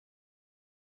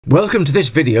Welcome to this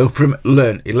video from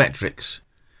LearnElectrics.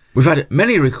 We've had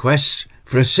many requests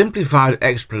for a simplified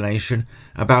explanation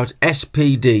about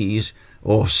SPDs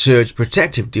or surge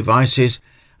protective devices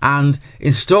and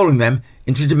installing them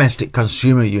into domestic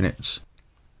consumer units.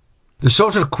 The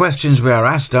sort of questions we are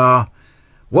asked are: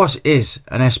 what is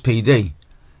an SPD?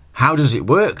 How does it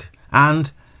work?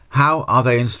 And how are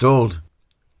they installed?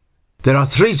 There are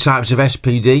three types of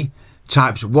SPD,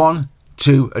 types 1,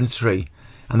 2 and 3,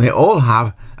 and they all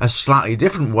have a slightly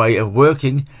different way of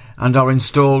working and are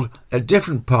installed at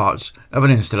different parts of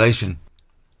an installation.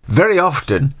 Very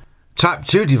often, type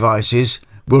 2 devices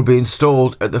will be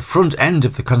installed at the front end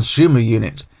of the consumer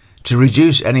unit to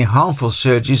reduce any harmful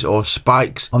surges or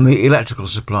spikes on the electrical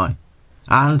supply,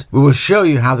 and we will show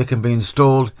you how they can be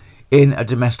installed in a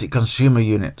domestic consumer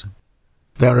unit.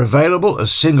 They are available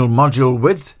as single module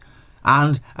width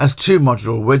and as 2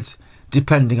 module width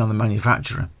depending on the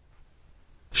manufacturer.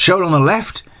 Shown on the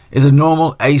left is a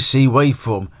normal AC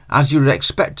waveform, as you would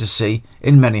expect to see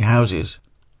in many houses.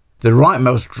 The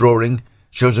rightmost drawing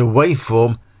shows a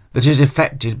waveform that is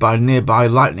affected by nearby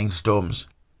lightning storms.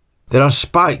 There are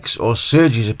spikes or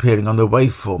surges appearing on the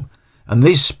waveform, and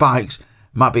these spikes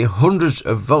might be hundreds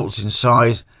of volts in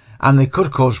size, and they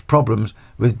could cause problems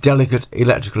with delicate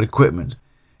electrical equipment,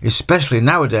 especially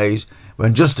nowadays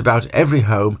when just about every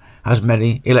home has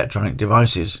many electronic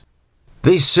devices.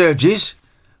 These surges,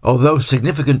 although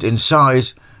significant in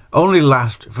size, only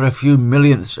last for a few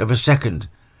millionths of a second,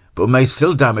 but may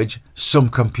still damage some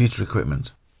computer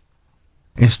equipment.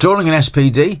 Installing an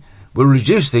SPD will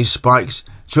reduce these spikes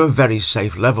to a very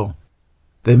safe level.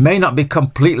 They may not be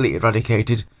completely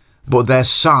eradicated, but their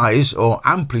size or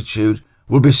amplitude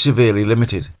will be severely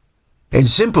limited. In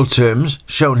simple terms,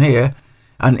 shown here,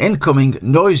 an incoming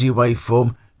noisy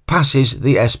waveform passes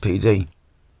the SPD.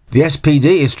 The SPD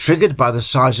is triggered by the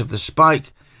size of the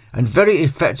spike and very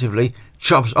effectively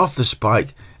chops off the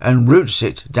spike and routes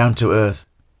it down to earth.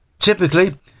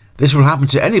 Typically, this will happen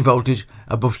to any voltage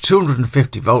above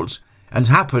 250 volts and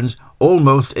happens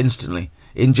almost instantly,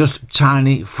 in just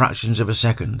tiny fractions of a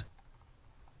second.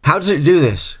 How does it do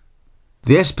this?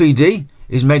 The SPD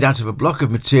is made out of a block of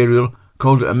material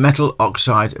called a metal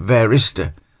oxide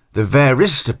varistor. The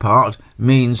varistor part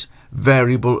means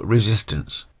variable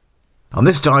resistance. On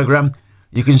this diagram,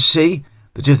 you can see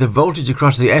that if the voltage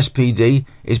across the SPD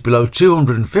is below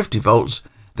 250 volts,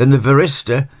 then the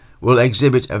varistor will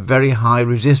exhibit a very high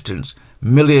resistance,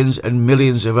 millions and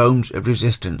millions of ohms of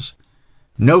resistance.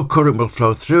 No current will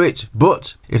flow through it,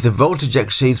 but if the voltage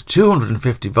exceeds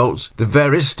 250 volts, the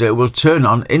varistor will turn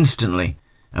on instantly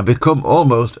and become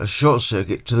almost a short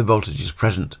circuit to the voltages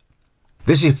present.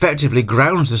 This effectively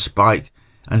grounds the spike,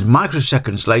 and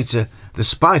microseconds later the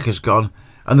spike has gone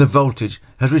and the voltage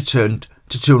has returned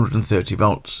to 230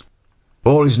 volts.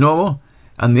 All is normal,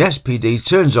 and the SPD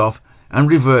turns off and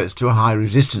reverts to a high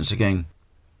resistance again.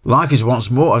 Life is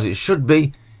once more as it should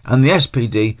be, and the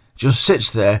SPD just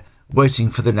sits there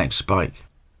waiting for the next spike.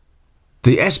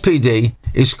 The SPD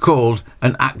is called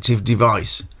an active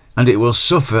device, and it will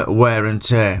suffer wear and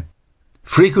tear.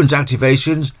 Frequent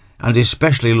activations and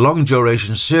especially long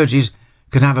duration surges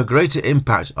can have a greater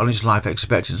impact on its life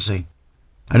expectancy.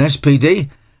 An SPD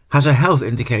has a health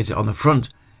indicator on the front,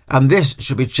 and this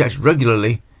should be checked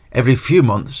regularly every few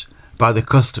months by the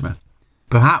customer,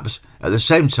 perhaps at the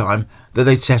same time that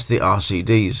they test the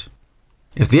RCDs.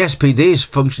 If the SPD is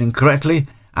functioning correctly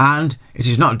and it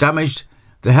is not damaged,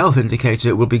 the health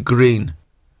indicator will be green.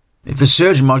 If the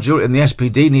surge module in the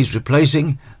SPD needs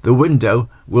replacing, the window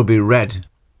will be red.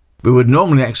 We would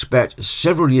normally expect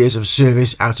several years of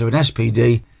service out of an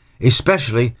SPD,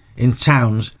 especially in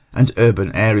towns and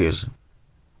urban areas.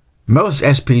 Most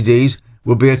SPDs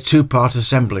will be a two-part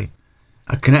assembly,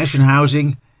 a connection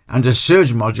housing and a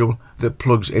surge module that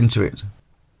plugs into it.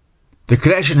 The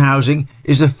connection housing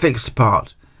is the fixed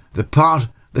part, the part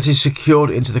that is secured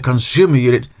into the consumer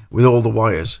unit with all the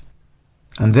wires.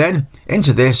 And then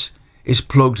into this is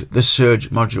plugged the surge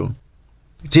module.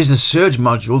 It is the surge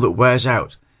module that wears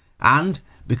out, and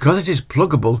because it is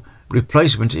pluggable,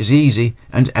 replacement is easy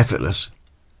and effortless.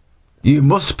 You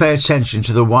must pay attention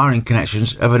to the wiring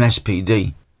connections of an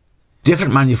SPD.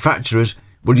 Different manufacturers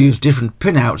will use different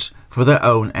pinouts for their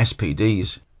own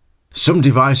SPDs. Some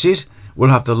devices will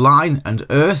have the line and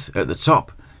earth at the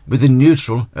top with the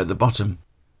neutral at the bottom.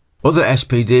 Other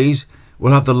SPDs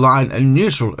will have the line and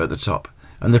neutral at the top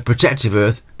and the protective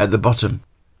earth at the bottom.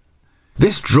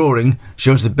 This drawing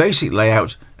shows the basic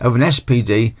layout of an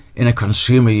SPD in a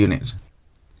consumer unit.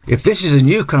 If this is a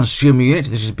new consumer unit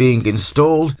that is being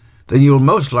installed, then you will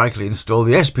most likely install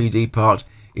the SPD part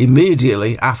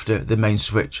immediately after the main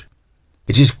switch.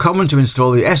 It is common to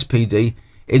install the SPD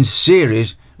in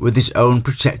series with its own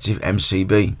protective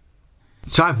MCB.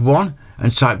 Type 1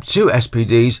 and Type 2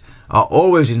 SPDs are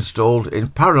always installed in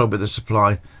parallel with the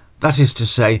supply, that is to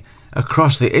say,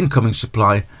 across the incoming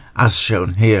supply as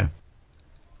shown here.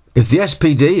 If the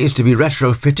SPD is to be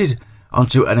retrofitted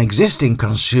onto an existing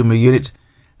consumer unit,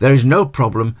 there is no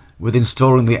problem with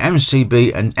installing the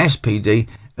MCB and SPD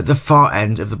at the far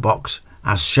end of the box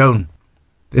as shown.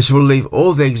 This will leave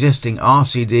all the existing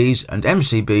RCDs and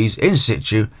MCBs in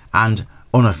situ and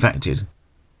unaffected,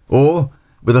 or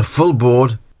with a full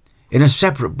board in a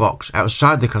separate box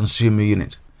outside the consumer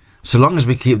unit, so long as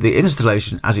we keep the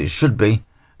installation as it should be,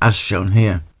 as shown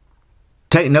here.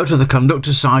 Take note of the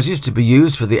conductor sizes to be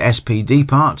used for the SPD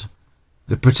part.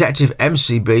 The protective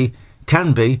MCB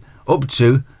can be up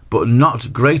to but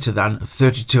not greater than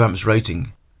 32 amps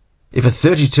rating. If a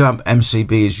 32 amp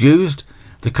MCB is used,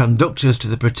 the conductors to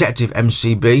the protective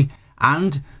MCB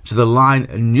and to the line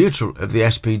and neutral of the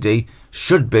SPD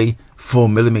should be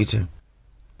 4mm.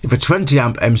 If a 20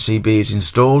 amp MCB is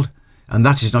installed, and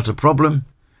that is not a problem,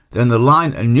 then the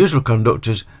line and neutral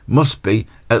conductors must be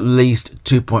at least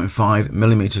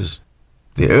 2.5mm.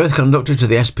 The earth conductor to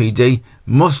the SPD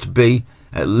must be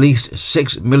at least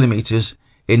 6mm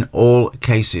in all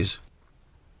cases.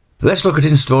 Let's look at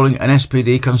installing an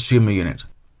SPD consumer unit.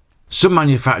 Some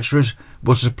manufacturers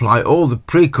will supply all the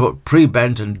pre-cut,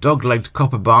 pre-bent and dog-legged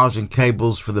copper bars and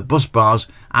cables for the bus bars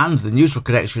and the neutral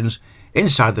connections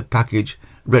inside the package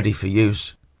ready for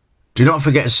use. Do not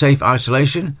forget safe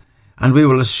isolation, and we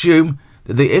will assume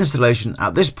that the installation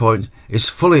at this point is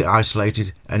fully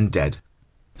isolated and dead.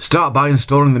 Start by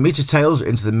installing the meter tails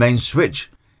into the main switch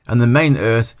and the main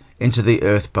earth into the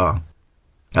earth bar.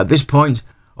 At this point,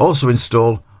 also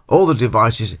install all the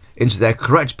devices into their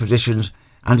correct positions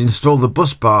and install the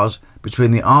bus bars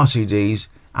between the RCDs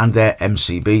and their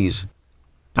MCBs.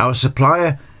 Our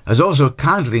supplier has also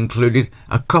kindly included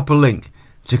a copper link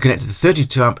to connect the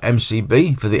 32 amp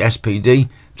MCB for the SPD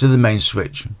to the main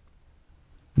switch.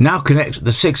 Now connect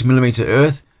the 6mm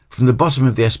earth from the bottom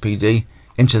of the SPD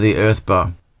into the earth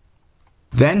bar.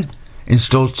 Then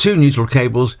install two neutral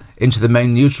cables into the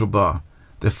main neutral bar.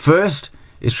 The first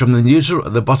is from the neutral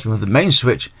at the bottom of the main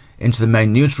switch into the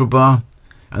main neutral bar,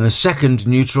 and the second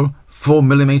neutral,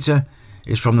 4mm,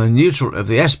 is from the neutral of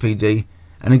the SPD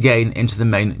and again into the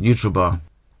main neutral bar.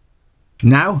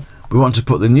 Now we want to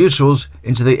put the neutrals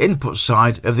into the input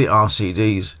side of the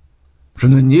RCDs.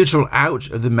 From the neutral out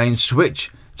of the main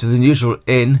switch to the neutral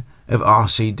in of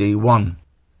RCD1,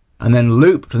 and then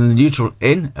loop from the neutral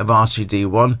in of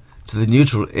RCD1 to the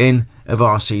neutral in of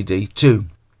RCD2,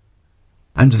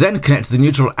 and then connect the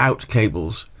neutral out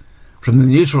cables from the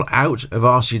neutral out of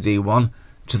RCD1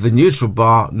 to the neutral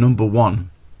bar number 1,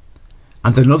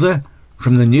 and another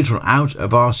from the neutral out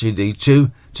of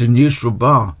RCD2 to neutral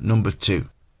bar number 2.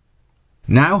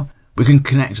 Now we can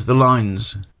connect the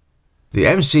lines. The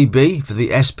MCB for the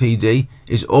SPD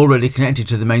is already connected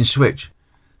to the main switch,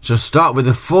 so start with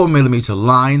a 4mm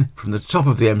line from the top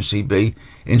of the MCB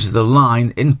into the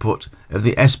line input of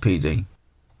the SPD.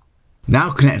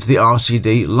 Now connect the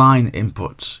RCD line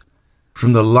inputs.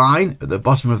 From the line at the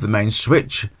bottom of the main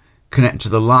switch, connect to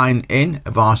the line in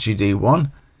of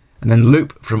RCD1, and then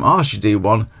loop from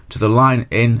RCD1 to the line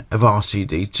in of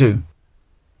RCD2.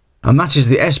 And that is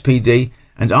the SPD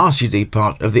and RCD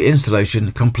part of the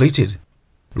installation completed.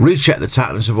 Recheck the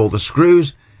tightness of all the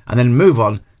screws and then move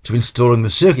on to installing the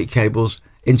circuit cables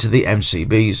into the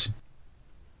MCBs.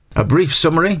 A brief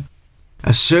summary: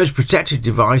 a surge protected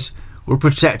device will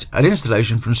protect an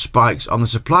installation from spikes on the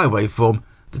supply waveform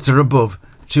that are above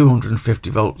 250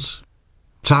 volts.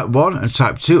 Type 1 and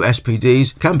Type 2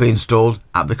 SPDs can be installed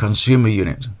at the consumer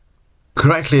unit.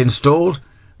 Correctly installed,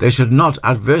 they should not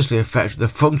adversely affect the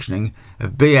functioning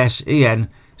of BS-EN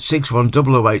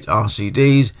 61008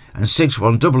 RCDs and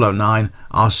 61009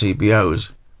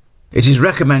 RCBOs. It is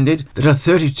recommended that a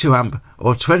 32 amp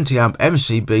or 20 amp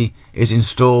MCB is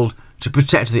installed to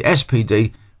protect the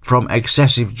SPD from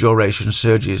excessive duration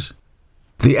surges.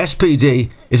 The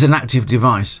SPD is an active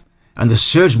device, and the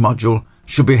surge module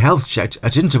should be health checked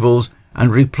at intervals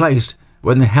and replaced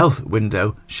when the health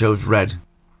window shows red.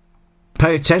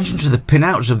 Pay attention to the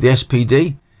pinouts of the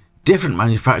SPD. Different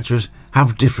manufacturers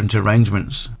have different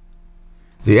arrangements.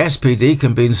 The SPD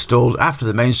can be installed after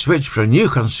the main switch for a new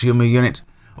consumer unit,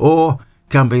 or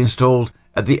can be installed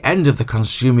at the end of the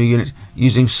consumer unit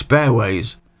using spare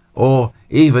ways, or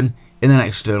even in an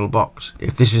external box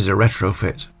if this is a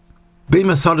retrofit. Be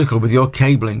methodical with your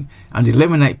cabling and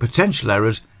eliminate potential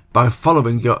errors by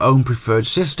following your own preferred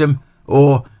system,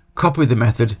 or copy the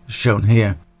method shown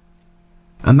here.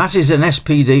 And that is an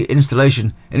SPD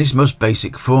installation in its most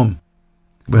basic form.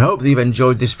 We hope that you've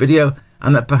enjoyed this video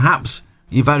and that perhaps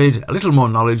you've added a little more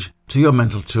knowledge to your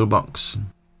mental toolbox.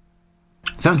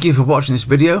 Thank you for watching this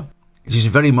video. It is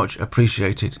very much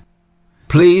appreciated.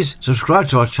 Please subscribe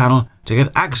to our channel to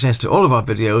get access to all of our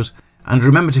videos, and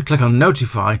remember to click on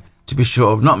notify to be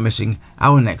sure of not missing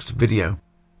our next video.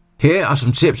 Here are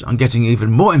some tips on getting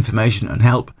even more information and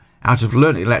help out of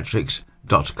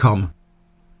LearnElectrics.com.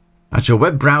 At your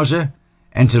web browser,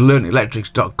 enter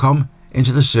LearnElectrics.com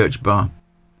into the search bar.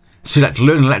 Select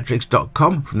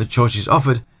LearnElectrics.com from the choices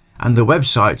offered, and the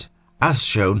website, as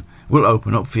shown, will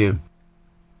open up for you.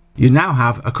 You now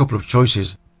have a couple of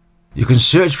choices. You can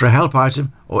search for a help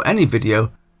item or any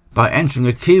video by entering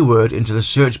a keyword into the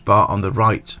search bar on the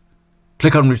right.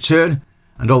 Click on Return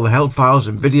and all the help files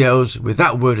and videos with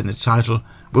that word in the title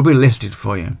will be listed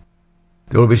for you.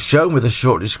 They will be shown with a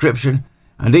short description,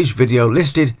 and each video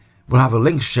listed will have a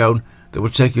link shown that will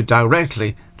take you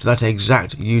directly to that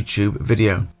exact YouTube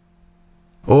video.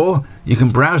 Or you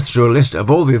can browse through a list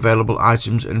of all the available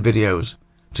items and videos.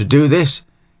 To do this,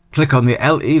 click on the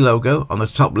LE logo on the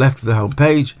top left of the home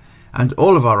page, and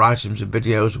all of our items and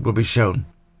videos will be shown.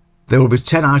 There will be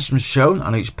 10 items shown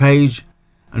on each page,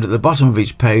 and at the bottom of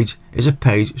each page is a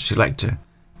page selector.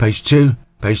 Page 2,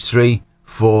 page 3,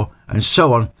 4, and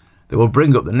so on, that will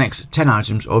bring up the next 10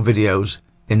 items or videos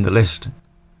in the list.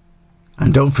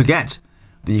 And don't forget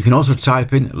that you can also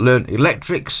type in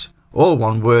LearnElectrics, all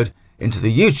one word, into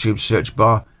the YouTube search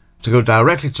bar to go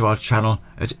directly to our channel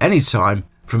at any time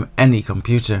from any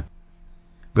computer.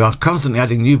 We are constantly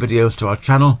adding new videos to our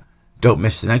channel. Don't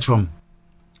miss the next one.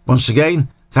 Once again,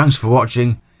 thanks for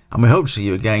watching, and we hope to see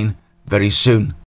you again very soon.